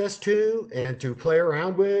access to and to play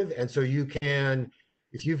around with. And so you can,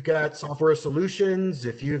 if you've got software solutions,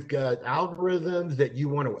 if you've got algorithms that you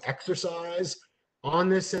want to exercise on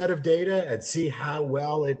this set of data and see how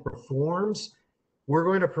well it performs, we're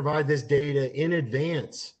going to provide this data in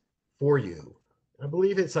advance for you. I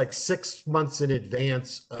believe it's like 6 months in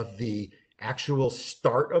advance of the actual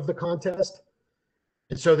start of the contest.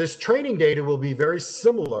 And so this training data will be very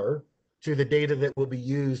similar to the data that will be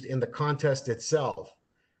used in the contest itself.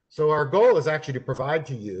 So our goal is actually to provide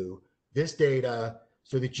to you this data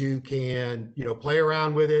so that you can, play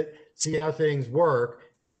around with it, see how things work,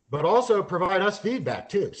 but also provide us feedback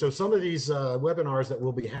too. So some of these webinars that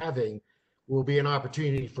we'll be having will be an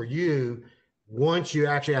opportunity for you, once you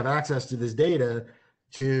actually have access to this data,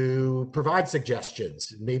 to provide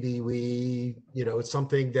suggestions. Maybe it's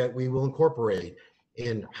something that we will incorporate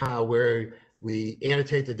in where we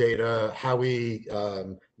annotate the data, how we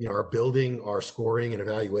are building our scoring and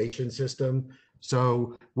evaluation system.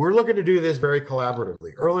 So we're looking to do this very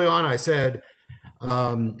collaboratively. Early on, I said,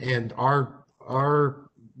 and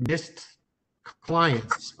our NIST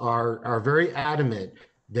clients are very adamant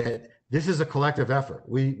that this is a collective effort.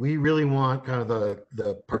 We really want kind of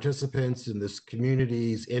the participants in this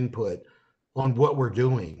community's input on what we're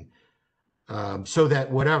doing, so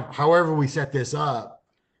that however we set this up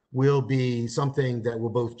will be something that will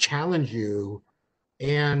both challenge you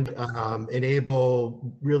and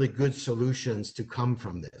enable really good solutions to come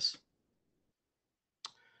from this.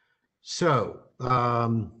 So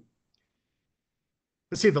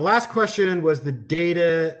let's see, the last question was the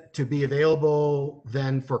data to be available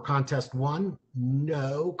then for contest one?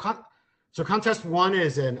 No. So contest one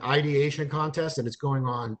is an ideation contest, and it's going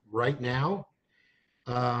on right now.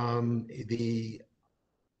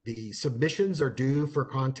 The submissions are due for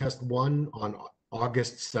contest one on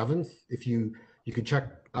August 7th. If you can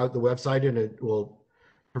check out the website, and it will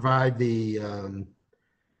provide the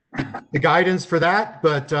guidance for that.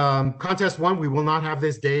 But contest one, we will not have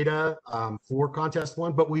this data for contest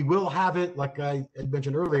one, but we will have it, like I had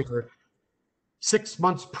mentioned earlier, 6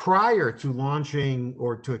 months prior to launching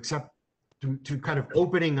or to kind of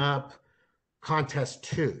opening up contest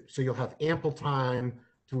two. So you'll have ample time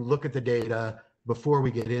to look at the data before we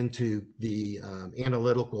get into the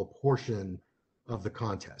analytical portion of the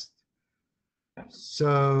contest.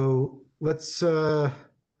 So let's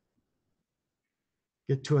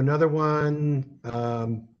get to another one.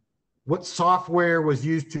 What software was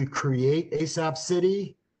used to create ASAP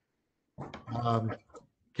City?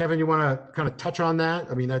 Kevin, you want to kind of touch on that?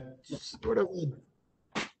 I mean, that's sort of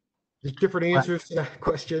there's different answers to that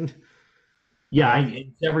question. Yeah,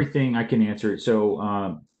 it's everything. I can answer it.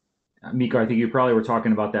 So, Miko, I think you probably were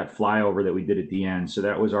talking about that flyover that we did at the end. So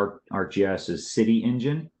that was our ArcGIS's city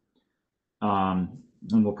engine. And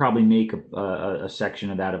we'll probably make a section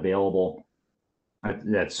of that available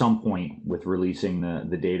at some point with releasing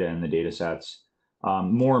the data and the data sets.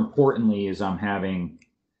 More importantly is I'm having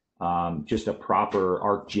just a proper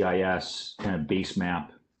ArcGIS kind of base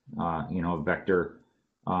map, vector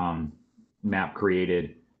map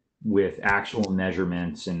created with actual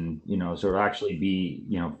measurements, and so it'll actually be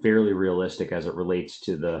fairly realistic as it relates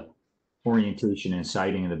to the orientation and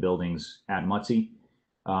siting of the buildings at Mutzi,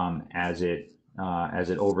 as it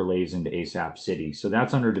overlays into ASAPS City. So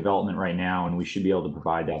that's under development right now, and we should be able to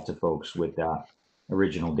provide that to folks with that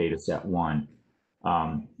original data set one.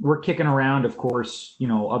 We're kicking around, of course,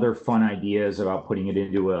 other fun ideas about putting it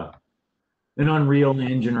into an Unreal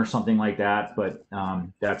Engine or something like that, but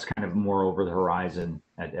that's kind of more over the horizon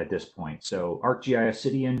at this point. So ArcGIS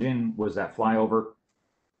City Engine was that flyover,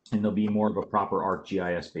 and there'll be more of a proper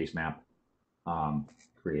ArcGIS base map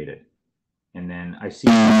created. And then I see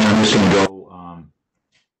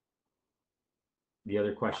the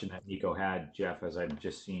other question that Nico had, Jeff, as I'm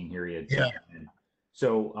just seeing here.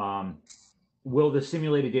 So will the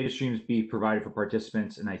simulated data streams be provided for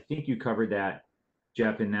participants? And I think you covered that,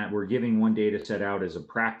 Jeff, in that we're giving one data set out as a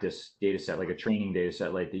practice data set, like a training data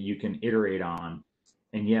set, like that you can iterate on.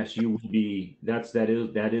 And yes, you will be, that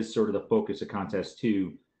is sort of the focus of contest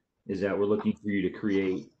 2, is that we're looking for you to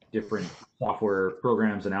create different software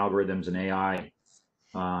programs and algorithms and AI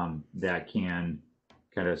that can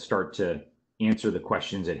kind of start to answer the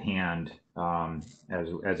questions at hand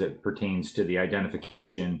as it pertains to the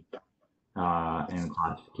identification and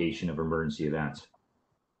classification of emergency events.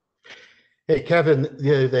 Hey, Kevin,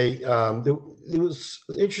 there was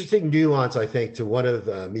interesting nuance, I think, to one of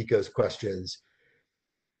Miko's questions.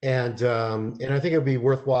 And I think it would be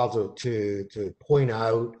worthwhile to point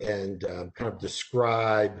out and kind of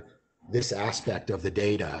describe this aspect of the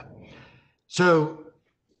data. So,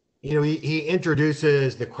 he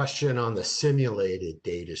introduces the question on the simulated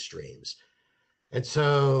data streams. And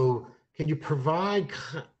so can you provide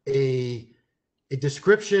a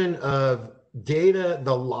description of data,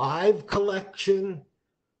 the live collection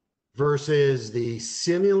versus the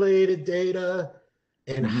simulated data,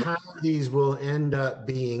 and how these will end up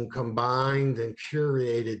being combined and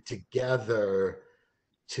curated together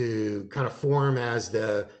to kind of form as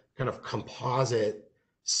the kind of composite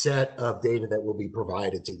set of data that will be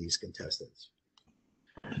provided to these contestants?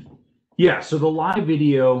 Yeah, so the live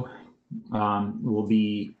video will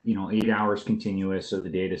be 8 hours continuous of the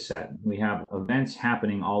data set. We have events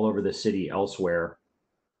happening all over the city elsewhere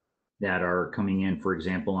that are coming in, for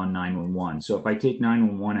example, on 911. So if I take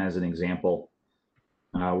 911 as an example,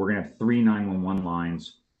 we're going to have 3 911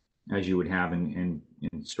 lines, as you would have in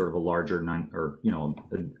sort of a larger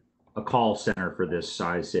a call center for this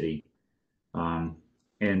size city.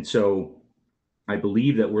 And so I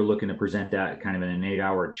believe that we're looking to present that kind of in an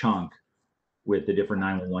 8-hour chunk with the different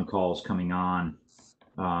 911 calls coming on,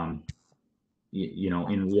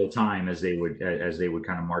 in real time as they would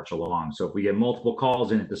kind of march along. So if we get multiple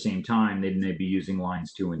calls in at the same time, then they'd be using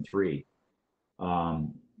lines 2 and 3.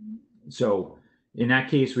 So in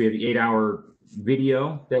that case, we have the 8-hour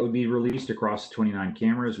video that would be released across 29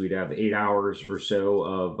 cameras. We'd have 8 hours or so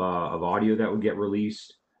of audio that would get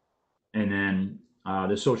released. And then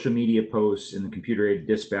the social media posts and the computer-aided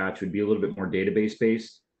dispatch would be a little bit more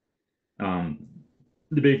database-based.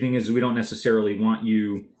 The big thing is we don't necessarily want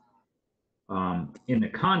you in the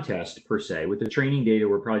contest per se. With the training data,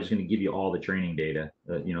 we're probably just going to give you all the training data,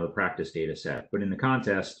 the practice data set. But in the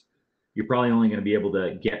contest, you're probably only going to be able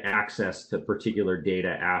to get access to particular data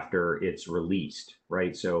after it's released,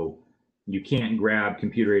 right? So you can't grab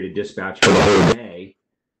computer-aided dispatch for the whole day.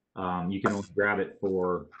 You can only grab it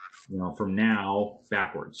for, from now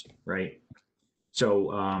backwards, right?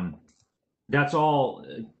 So that's all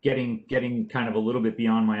getting kind of a little bit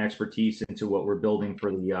beyond my expertise into what we're building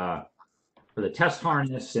for the test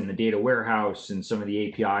harness and the data warehouse and some of the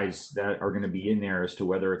APIs that are going to be in there as to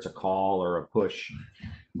whether it's a call or a push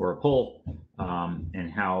or a pull,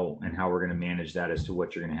 and how we're going to manage that as to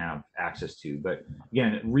what you're going to have access to. But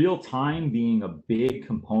again, real time being a big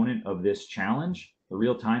component of this challenge, the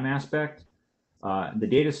real time aspect, the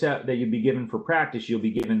data set that you'll be given for practice, you'll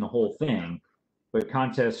be given the whole thing, but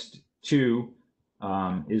contest 2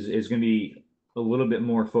 is going to be a little bit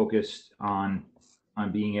more focused on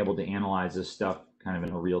being able to analyze this stuff kind of in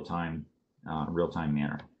a real time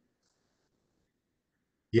manner.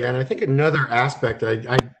 Yeah, and I think another aspect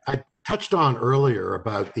I touched on earlier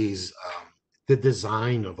about these, the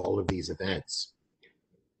design of all of these events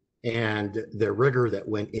and the rigor that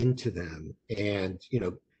went into them. And,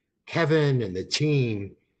 Kevin and the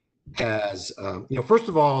team has, first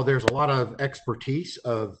of all, there's a lot of expertise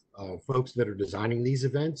of folks that are designing these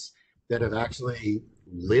events that have actually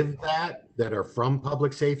lived that are from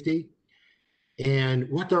public safety. And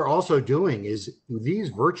what they're also doing is these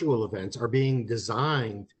virtual events are being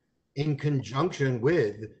designed in conjunction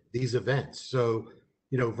with these events. So,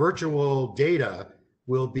 virtual data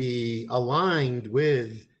will be aligned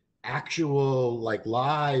with actual like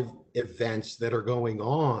live events that are going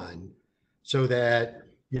on so that,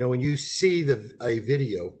 when you see a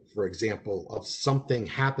video, for example, of something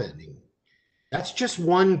happening, that's just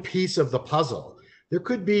one piece of the puzzle. There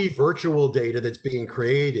could be virtual data that's being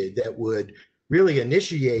created that would really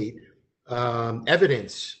initiate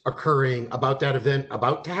evidence occurring about that event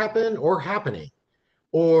about to happen or happening,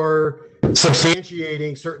 or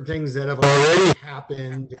substantiating certain things that have already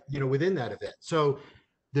happened, within that event. So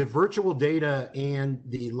the virtual data and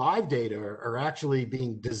the live data are actually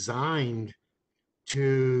being designed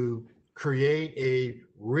to create a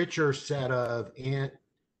richer set of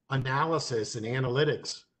analysis and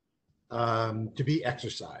analytics to be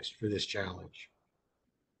exercised for this challenge.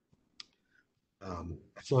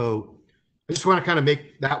 So I just want to kind of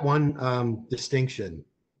make that one distinction.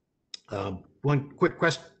 One quick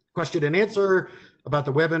question and answer about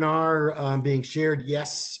the webinar being shared.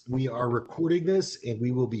 Yes, we are recording this and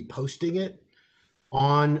we will be posting it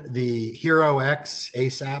on the HeroX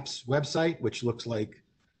ASAPS website, which looks like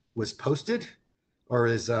was posted or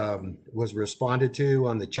was responded to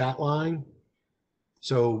on the chat line.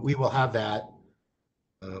 So we will have that.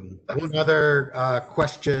 One other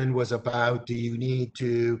question was about, do you need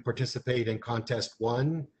to participate in contest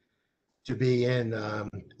 1 to be in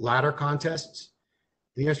ladder contests?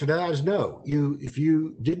 The answer to that is no. If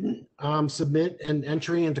you didn't submit an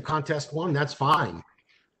entry into contest 1, that's fine.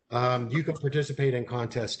 You can participate in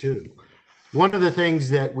contest 2. One of the things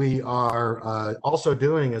that we are also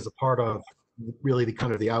doing as a part of really the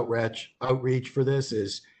kind of the outreach for this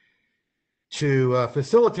is to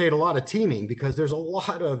facilitate a lot of teaming, because there's a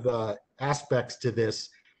lot of aspects to this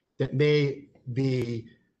that may be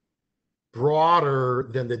broader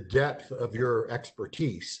than the depth of your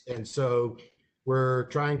expertise. And so we're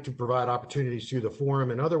trying to provide opportunities through the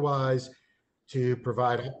forum and otherwise to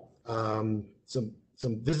provide some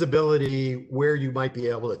visibility where you might be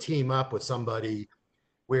able to team up with somebody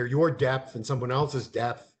where your depth and someone else's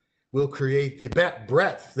depth will create the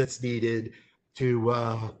breadth that's needed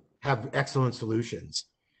to have excellent solutions.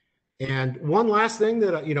 And one last thing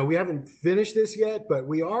that, we haven't finished this yet, but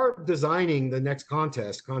we are designing the next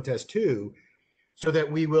contest 2, so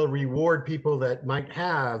that we will reward people that might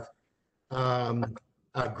have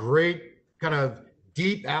a great kind of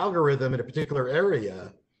deep algorithm in a particular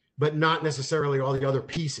area, but not necessarily all the other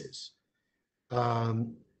pieces.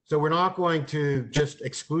 So we're not going to just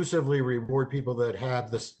exclusively reward people that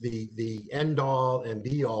have the end all and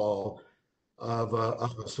be all of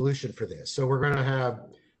a solution for this. So we're going to have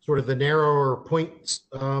sort of the narrower point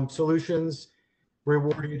solutions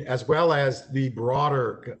rewarded, as well as the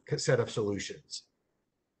broader set of solutions.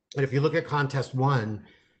 And if you look at contest 1,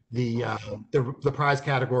 the prize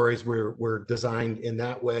categories were designed in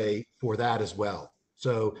that way for that as well.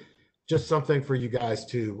 So just something for you guys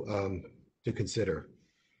to consider.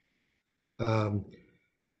 I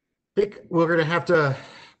think we're going to have to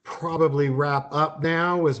probably wrap up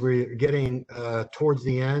now as we're getting towards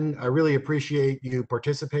the end. I really appreciate you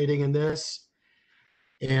participating in this.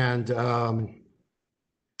 And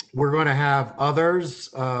we're going to have others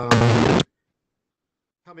coming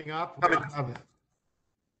up.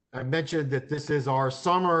 I mentioned that this is our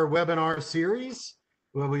summer webinar series.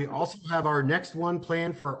 Well, we also have our next one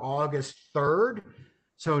planned for August 3rd.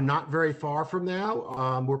 So not very far from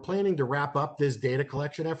now. We're planning to wrap up this data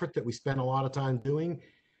collection effort that we spent a lot of time doing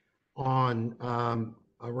on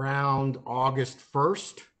around August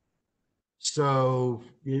 1st. So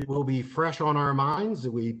it will be fresh on our minds.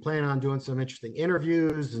 We plan on doing some interesting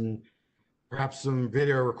interviews and perhaps some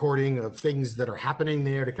video recording of things that are happening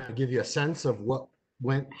there to kind of give you a sense of what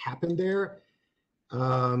happened there.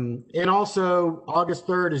 And also August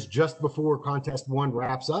 3rd is just before contest 1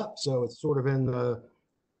 wraps up. So it's sort of in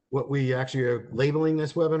what we actually are labeling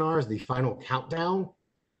this webinar as the final countdown.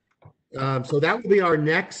 So that will be our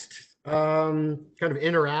next kind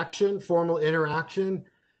of formal interaction.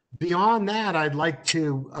 Beyond that, I'd like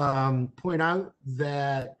to point out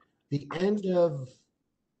that the end of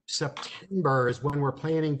September is when we're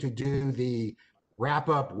planning to do the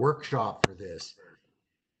wrap-up workshop for this.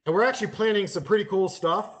 And we're actually planning some pretty cool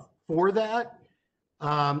stuff for that.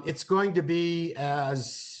 It's going to be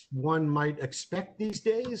as one might expect these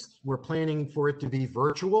days. We're planning for it to be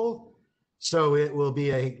virtual. So it will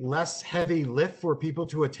be a less heavy lift for people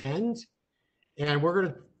to attend. And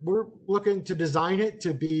we're looking to design it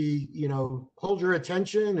to be, hold your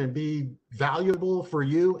attention and be valuable for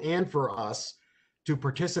you and for us to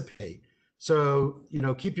participate. So,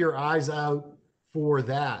 keep your eyes out for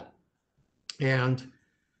that. And,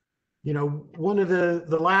 one of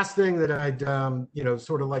the last thing that I'd,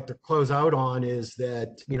 sort of like to close out on is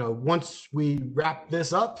that, once we wrap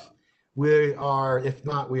this up, we are, if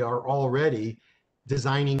not, we are already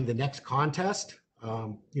designing the next contest.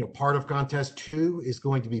 Part of contest 2 is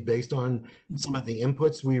going to be based on some of the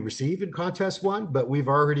inputs we received in contest 1, but we've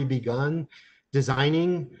already begun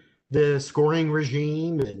designing the scoring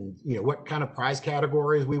regime and, what kind of prize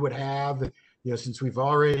categories we would have, since we've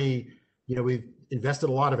already, we've invested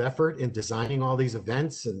a lot of effort in designing all these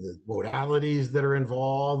events and the modalities that are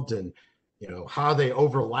involved and, how they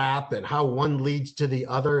overlap and how one leads to the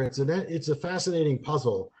other. It's a fascinating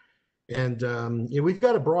puzzle. And we've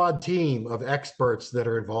got a broad team of experts that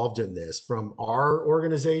are involved in this from our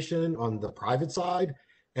organization on the private side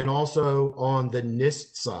and also on the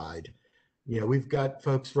NIST side. We've got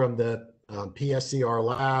folks from the PSCR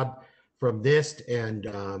lab, from NIST, and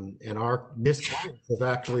our NIST clients have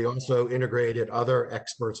actually also integrated other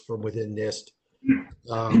experts from within NIST.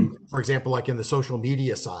 For example, like in the social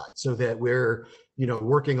media side, so that we're,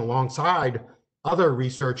 working alongside other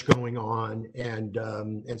research going on, and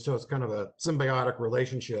so it's kind of a symbiotic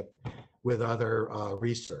relationship with other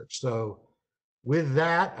research. So with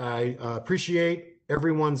that, I appreciate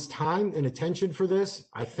everyone's time and attention for this.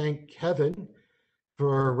 I thank Kevin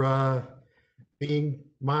for being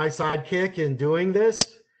my sidekick in doing this,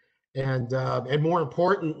 and more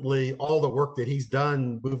importantly, all the work that he's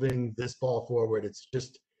done moving this ball forward.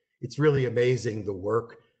 It's really amazing the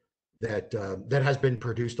work that has been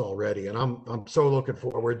produced already, and I'm so looking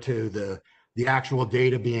forward to the actual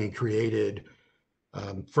data being created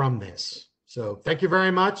from this. So thank you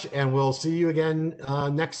very much, and we'll see you again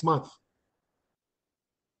next month.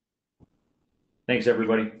 Thanks,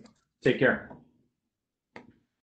 everybody. Take care.